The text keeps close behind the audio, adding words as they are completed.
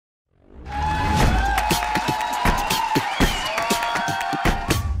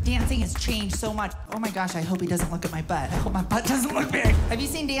so much. Oh my gosh, I hope he doesn't look at my butt. I hope my butt doesn't look big. Have you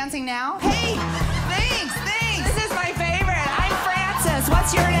seen Dancing Now? Hey, thanks. This is my favorite. I'm Francis.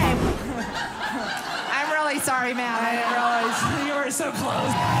 What's your name? I'm really sorry, man. I didn't realize you were so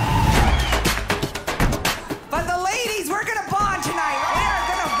close. But the ladies, we're gonna bond tonight. We are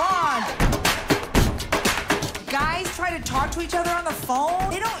gonna bond. Guys try to talk to each other on the phone.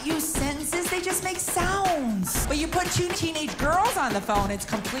 They don't use sentences, they just make sounds. But you put two teenage girls on the phone, it's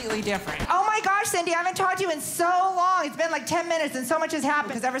completely different. Oh my gosh, Cindy, I haven't talked to you in so long. It's been like 10 minutes and so much has happened.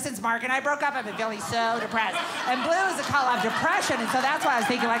 Because ever since Mark and I broke up, I've been feeling so depressed. And blue is a color of depression, and so that's why I was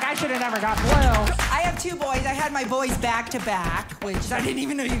thinking, like, I should have never got blue. I have two boys. I had my boys back to back, which I didn't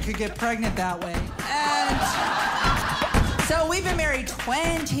even know you could get pregnant that way. And so we've been married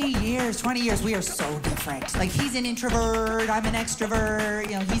 20 years. We are so different. Like, he's an introvert, I'm an extrovert.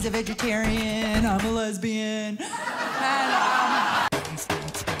 You know, he's a vegetarian, I'm a lesbian. And